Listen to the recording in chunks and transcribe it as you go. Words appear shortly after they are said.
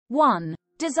1.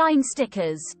 Design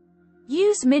stickers.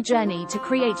 Use Midjourney to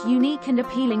create unique and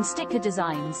appealing sticker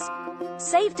designs.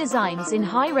 Save designs in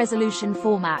high-resolution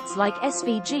formats like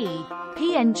SVG,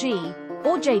 PNG,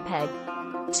 or JPEG.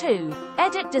 2.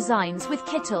 Edit designs with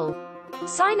Kittl.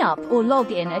 Sign up or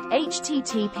log in at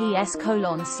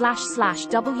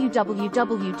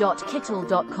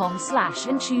https://www.kittl.com/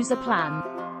 and choose a plan.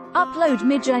 Upload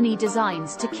Midjourney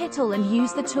designs to Kittl and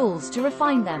use the tools to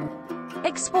refine them.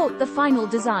 Export the final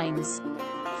designs.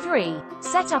 3.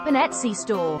 Set up an Etsy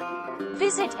store.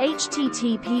 Visit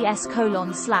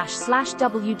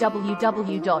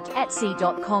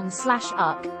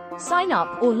https://www.etsy.com/uk, sign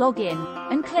up or log in,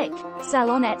 and click Sell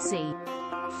on Etsy.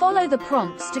 Follow the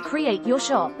prompts to create your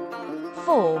shop.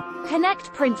 4.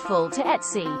 Connect Printful to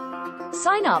Etsy.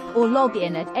 Sign up or log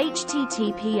in at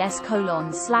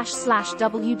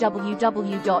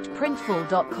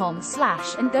https://www.printful.com/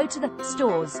 and go to the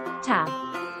Stores tab.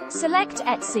 Select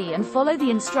Etsy and follow the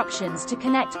instructions to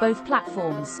connect both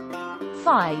platforms.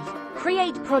 5.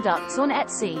 Create products on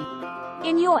Etsy.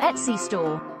 In your Etsy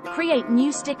store, create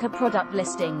new sticker product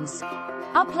listings.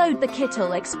 Upload the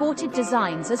Kittl exported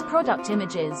designs as product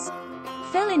images.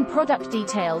 Fill in product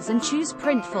details and choose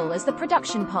Printful as the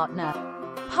production partner.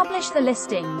 Publish the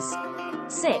listings.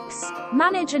 6.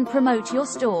 Manage and promote your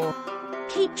store.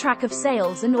 Keep track of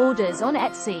sales and orders on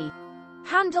Etsy.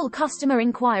 Handle customer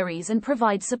inquiries and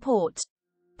provide support.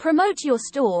 Promote your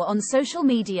store on social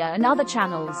media and other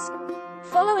channels.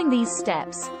 Following these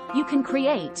steps, you can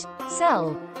create,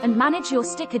 sell, and manage your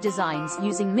sticker designs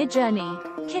using Midjourney,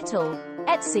 Kittl,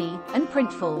 Etsy, and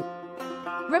Printful.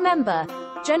 Remember,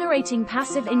 generating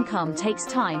passive income takes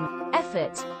time,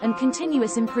 effort, and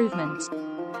continuous improvement.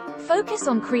 Focus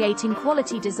on creating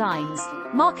quality designs,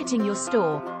 marketing your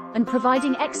store, and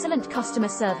providing excellent customer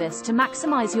service to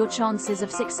maximize your chances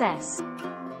of success.